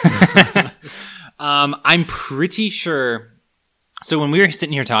pen. I'm pretty sure... So when we were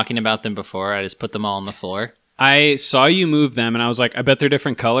sitting here talking about them before, I just put them all on the floor. I saw you move them, and I was like, I bet they're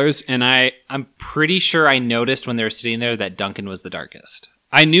different colors, and I'm pretty sure I noticed when they were sitting there that Duncan was the darkest.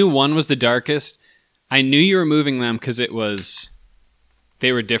 I knew one was the darkest. I knew you were moving them because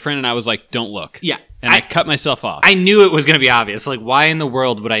they were different, and I was like, don't look. Yeah. And I cut myself off. I knew it was going to be obvious. Like, why in the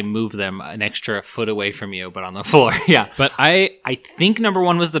world would I move them an extra foot away from you, but on the floor? Yeah. But I think number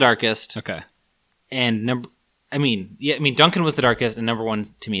 1 was the darkest. Okay. And Duncan was the darkest, and number 1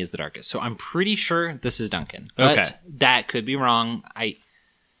 to me is the darkest. So I'm pretty sure this is Duncan. But that could be wrong. I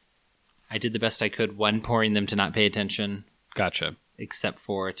did the best I could when pouring them to not pay attention. Gotcha. Except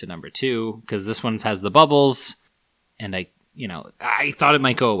for to number 2, because this one has the bubbles, and I thought it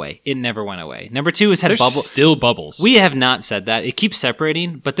might go away. It never went away. Number 2 has had bubbles. Still bubbles. We have not said that. It keeps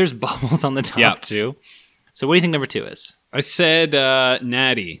separating, but there's bubbles on the top too. So what do you think number 2 is? I said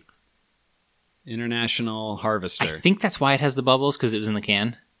Natty. International Harvester. I think that's why it has the bubbles, because it was in the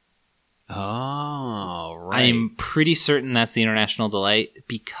can. Oh, right. I'm pretty certain that's the International Delight,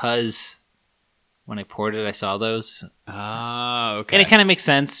 because when I poured it, I saw those. Oh, okay. And it kind of makes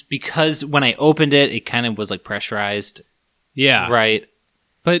sense, because when I opened it, it kind of was like pressurized. Yeah. Right.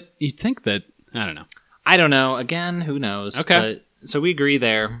 But you'd think that... I don't know. I don't know. Again, who knows? Okay. So we agree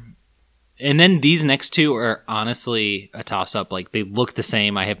there. And then these next 2 are honestly a toss-up. Like, they look the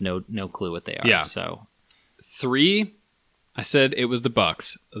same. I have no clue what they are. Yeah. So 3, I said it was the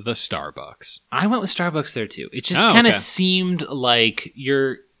Bucks. The Starbucks. I went with Starbucks there, too. It just kind of seemed like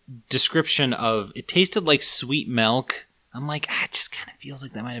your description of... It tasted like sweet milk I'm like, it just kind of feels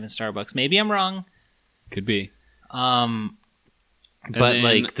like that might have been Starbucks. Maybe I'm wrong. Could be. But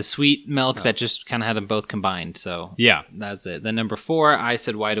like the sweet milk that just kind of had them both combined. So yeah, that's it. Then number 4, I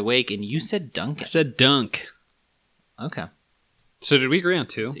said Wide Awake, and you said Dunkin'. I said Dunk. Okay. So did we agree on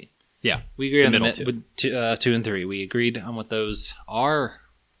 2? Yeah, we agreed on the middle with 2 and 3. We agreed on what those are.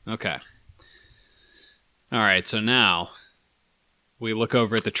 Okay. All right. So now we look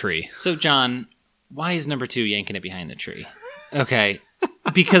over at the tree. So John, why is number 2 yanking it behind the tree? Okay,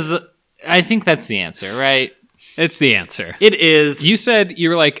 because I think that's the answer, right? It's the answer. It is. You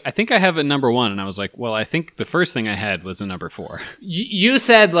were like, I think I have a number 1, and I was like, well, I think the first thing I had was a number 4. You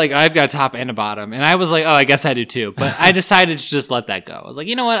said like I've got a top and a bottom, and I was like, oh, I guess I do too. But I decided to just let that go. I was like,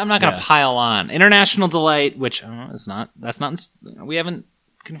 you know what? I'm not going to pile on. International Delight, which is not. That's not. We haven't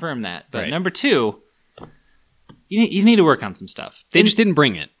confirmed that. But number 2, you need to work on some stuff. They just didn't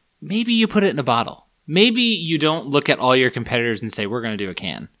bring it. Maybe you put it in a bottle. Maybe you don't look at all your competitors and say we're going to do a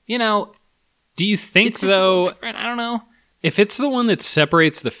can. You know. Do you think, though, I don't know. If it's the one that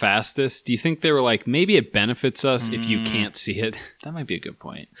separates the fastest, do you think they were like, maybe it benefits us if you can't see it? That might be a good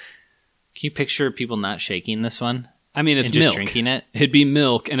point. Can you picture people not shaking this one? I mean, it's just milk. Drinking it? It'd be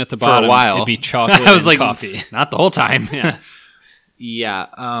milk, and at the bottom, for a while. It'd be chocolate I was like, coffee. Not the whole time. Yeah.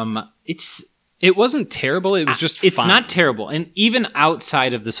 Yeah. It wasn't terrible. It was just It's fine. not terrible. And even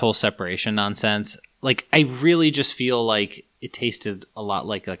outside of this whole separation nonsense, like, I really just feel like it tasted a lot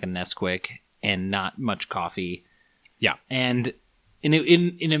like a Nesquik. And not much coffee. Yeah. And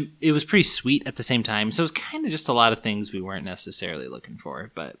it was pretty sweet at the same time. So it was kind of just a lot of things we weren't necessarily looking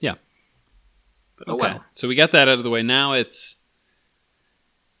for. But yeah. Oh, well. So we got that out of the way. Now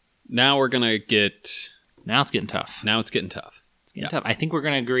we're going to get... Now it's getting tough. It's getting tough. I think we're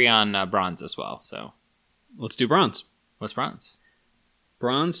going to agree on bronze as well. So let's do bronze. What's bronze?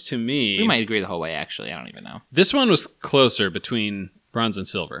 Bronze to me... We might agree the whole way, actually. I don't even know. This one was closer between bronze and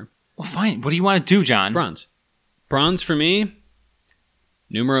silver. Well, fine. What do you want to do, John? Bronze. Bronze for me,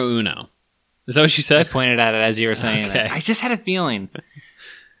 numero uno. Is that what you said? I pointed at it as you were saying that. I just had a feeling.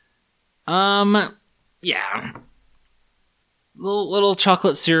 Yeah. Little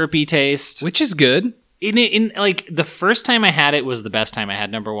chocolate syrupy taste. Which is good. In like the first time I had it was the best time I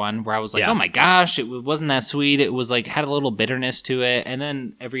had number 1, where I was like, oh my gosh, it wasn't that sweet. It was like had a little bitterness to it, and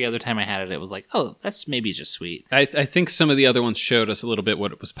then every other time I had it, it was like, oh, that's maybe just sweet. I think some of the other ones showed us a little bit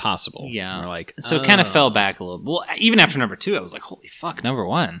what was possible. Yeah, we're like, so it kind of fell back a little. Well, even after number 2, I was like, holy fuck, number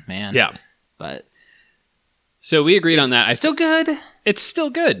 1, man. Yeah, but so we agreed on that. Still good. It's still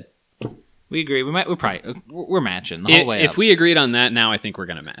good. We agree. We're matching the whole way up. If we agreed on that, now I think we're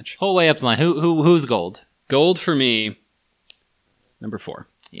going to match. Whole way up the line. Who's gold? Gold for me, number 4.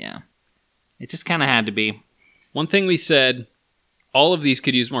 Yeah. It just kind of had to be. One thing we said, all of these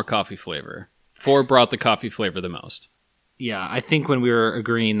could use more coffee flavor. 4 brought the coffee flavor the most. Yeah, I think when we were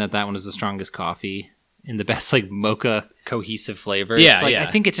agreeing that one is the strongest coffee and the best like mocha cohesive flavor, I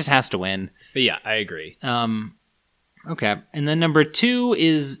think it just has to win. But yeah, I agree. Okay, and then number 2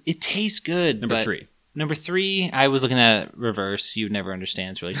 is it tastes good. Number 3, I was looking at reverse. You'd never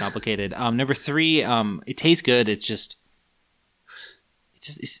understand. It's really complicated. Number 3, it tastes good. It's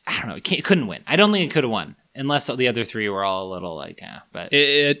I don't know. It couldn't win. I don't think it could have won unless the other 3 were all a little like, but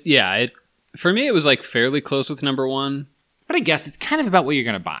for me, it was like fairly close with number 1. But I guess it's kind of about what you're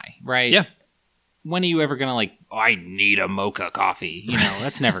going to buy, right? Yeah. When are you ever going to like, I need a mocha coffee? You know,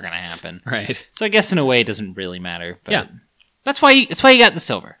 that's never going to happen. Right. So I guess in a way it doesn't really matter. But that's why you got the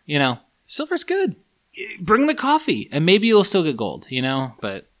silver, you know? Silver's good. Bring the coffee and maybe you'll still get gold, you know?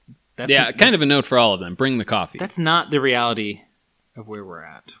 But that's kind of a note for all of them. Bring the coffee. That's not the reality of where we're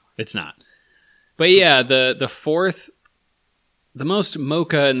at. It's not. But yeah, the fourth, the most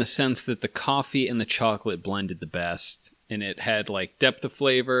mocha in the sense that the coffee and the chocolate blended the best. And it had like depth of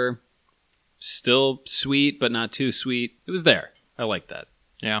flavor. Still sweet, but not too sweet. It was there. I like that.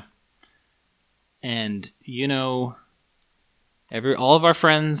 Yeah. And, you know, all of our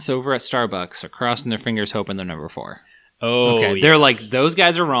friends over at Starbucks are crossing their fingers hoping they're number 4. Oh, okay. Yes. They're like, those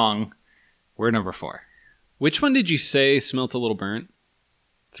guys are wrong. We're number 4. Which one did you say smelt a little burnt?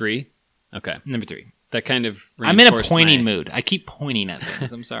 3? Okay. Number 3. That kind of I'm in a pointing mood. I keep pointing at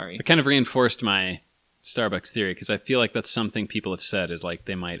things. I'm sorry. It kind of reinforced my Starbucks theory, because I feel like that's something people have said is like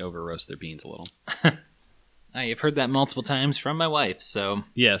they might over roast their beans a little. I've heard that multiple times from my wife, so...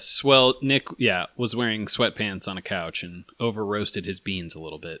 Yes, well, Nick, was wearing sweatpants on a couch and over roasted his beans a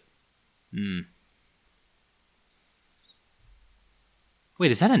little bit.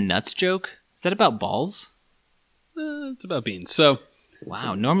 Wait, is that a nuts joke? Is that about balls? It's about beans, so...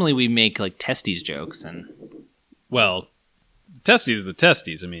 Wow, normally we make, like, testes jokes, and... Well, testes are the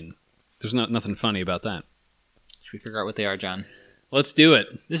testes, I mean... There's nothing funny about that. Should we figure out what they are, John? Let's do it.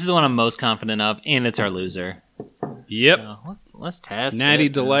 This is the one I'm most confident of, and it's our loser. Yep. So let's test Natty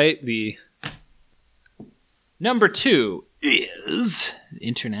it. Delight, the... Number 2 is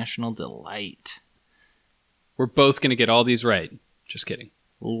International Delight. We're both going to get all these right. Just kidding.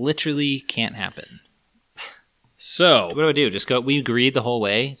 Literally can't happen. So... What do I do? Just go... We agreed the whole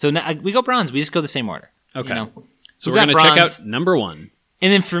way? So now, we go bronze. We just go the same order. Okay. You know? So we're going to check out number 1.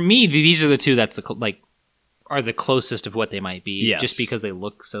 And then for me, these are the two that's are the closest of what they might be, just because they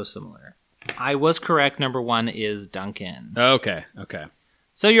look so similar. I was correct. Number 1 is Duncan. Okay.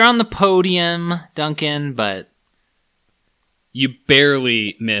 So you're on the podium, Duncan, but you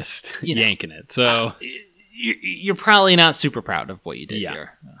barely missed yanking it. So you're probably not super proud of what you did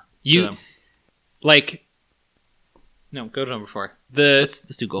here. No, go to number 4. Let's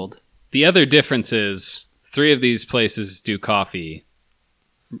do gold. The other difference is 3 of these places do coffee.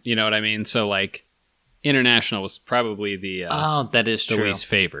 You know what I mean? So International was probably the that is the true. least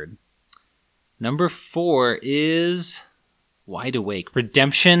favored. Number 4 is Wide Awake.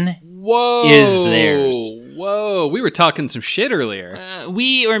 Redemption is theirs. Whoa, we were talking some shit earlier.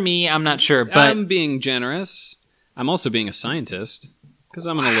 We or me, I'm not sure. But I'm being generous. I'm also being a scientist because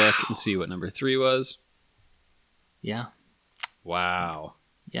I'm going to look and see what number 3 was. Yeah. Wow.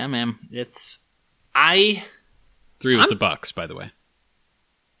 Yeah, man. 3 was the Bucks, by the way.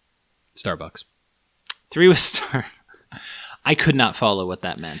 Starbucks. 3 was Star. I could not follow what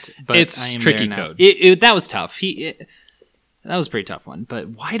that meant. But it's I am tricky there now. code. That was tough. That was a pretty tough one. But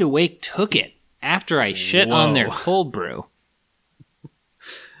Wide Awake took it after I shit on their cold brew.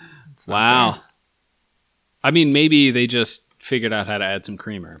 Wow. I mean, maybe they just figured out how to add some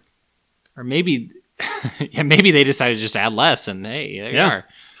creamer. Or maybe they decided just to add less, and hey, there you are.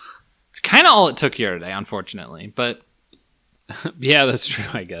 It's kind of all it took here today, unfortunately. But yeah, that's true,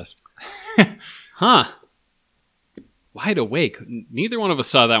 I guess. Huh. Wide Awake. Neither one of us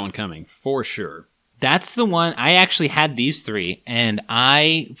saw that one coming, for sure. That's the one. I actually had these 3, and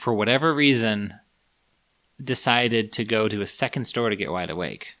I, for whatever reason, decided to go to a second store to get Wide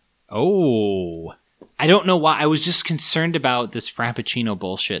Awake. Oh. I don't know why. I was just concerned about this Frappuccino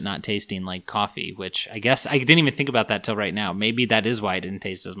bullshit not tasting like coffee, which I guess I didn't even think about that till right now. Maybe that is why it didn't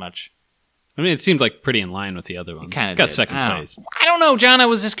taste as much. I mean, it seemed like pretty in line with the other ones. It kind of got second place. I don't know, John. I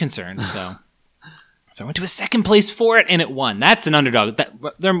was just concerned, so... So I went to a second place for it, and it won. That's an underdog.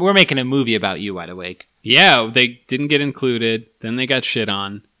 We're making a movie about you, Wide Awake. Yeah, they didn't get included. Then they got shit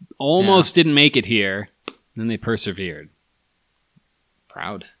on. Almost didn't make it here. Then they persevered.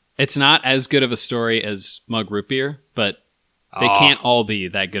 Proud. It's not as good of a story as Mug Root Beer, but they can't all be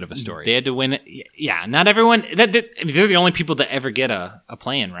that good of a story. They had to win it. Yeah, not everyone... they're the only people to ever get a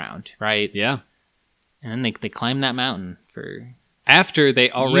play-in round, right? Yeah. And then they climbed that mountain for... After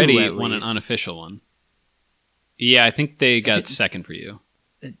they already won an unofficial one. Yeah, I think they got second for you.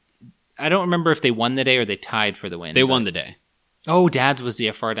 I don't remember if they won the day or they tied for the win. They won the day. Oh, Dad's was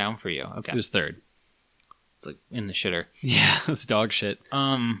the far down for you. Okay. It was third. It's like in the shitter. Yeah, it was dog shit.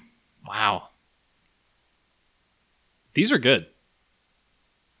 Wow. These are good.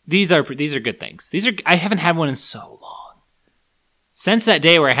 These are good things. I haven't had one in so long. Since that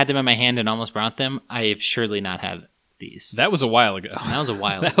day where I had them in my hand and almost brought them, I have surely not had these. That was a while ago. That was a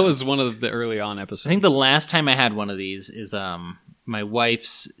while ago. That was one of the early on episodes. I think the last time I had one of these is my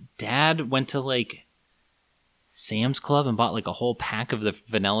wife's dad went to Sam's Club and bought a whole pack of the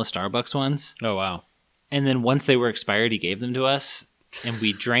vanilla Starbucks ones. Oh, wow. And then once they were expired, he gave them to us. And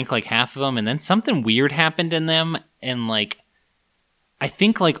we drank half of them. And then something weird happened in them. And I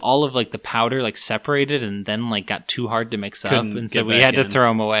think all of the powder separated and then got too hard to mix up, and so we had to throw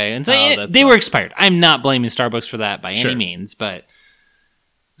them away. And so they were expired. I'm not blaming Starbucks for that by any means, but it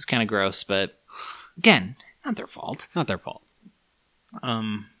was kind of gross. But again, not their fault. Not their fault.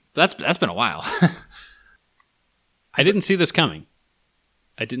 That's been a while. I didn't see this coming.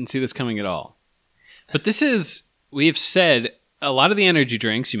 I didn't see this coming at all. But we have said a lot of the energy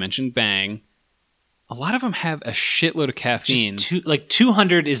drinks. You mentioned Bang. A lot of them have a shitload of caffeine.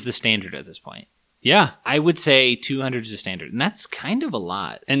 200 is the standard at this point. Yeah. I would say 200 is the standard, and that's kind of a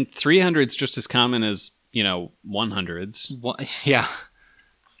lot. And 300 is just as common as, 100s. Yeah.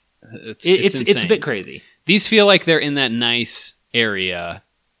 It's a bit crazy. These feel like they're in that nice area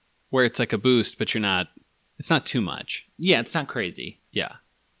where it's like a boost, but it's not too much. Yeah, it's not crazy. Yeah.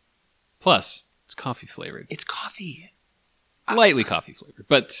 Plus, it's coffee flavored. It's coffee. Lightly coffee flavored,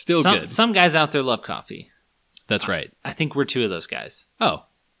 but still good. Some guys out there love coffee. That's right. I think we're 2 of those guys. Oh.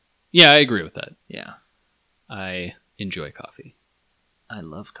 Yeah, I agree with that. Yeah. I enjoy coffee. I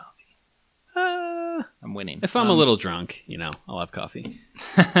love coffee. I'm winning. If I'm a little drunk, I'll have coffee.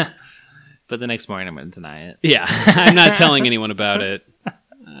 But the next morning I'm going to deny it. Yeah, I'm not telling anyone about it.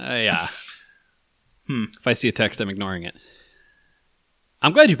 Yeah. If I see a text, I'm ignoring it.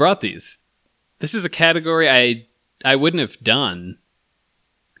 I'm glad you brought these. This is a category I wouldn't have done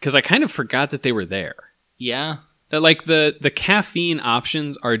because I kind of forgot that they were there. Yeah. Like the caffeine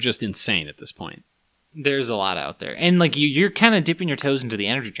options are just insane at this point. There's a lot out there. And like you're kind of dipping your toes into the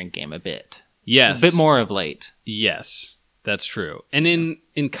energy drink game a bit. Yes. A bit more of late. Yes, that's true. And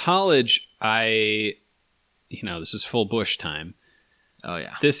in college, this is full Bush time. Oh,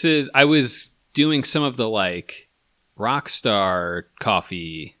 yeah. I was doing some of the like Rockstar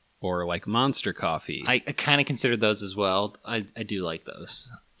coffee or like Monster coffee. I kind of considered those as well. I do like those.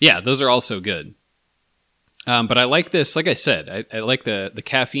 Yeah, those are also good. But I like this. Like I said, I like the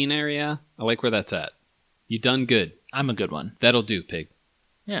caffeine area. I like where that's at. You done good. I'm a good one. That'll do, Pig.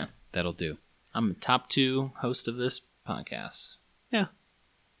 Yeah. That'll do. I'm a top 2 host of this podcast. Yeah,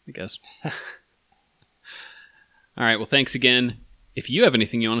 I guess. All right, well, thanks again. If you have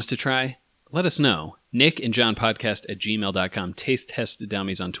anything you want us to try, let us know. Nick and John podcast at gmail.com. Taste Test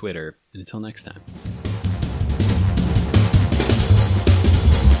Dummies on Twitter. And until next time.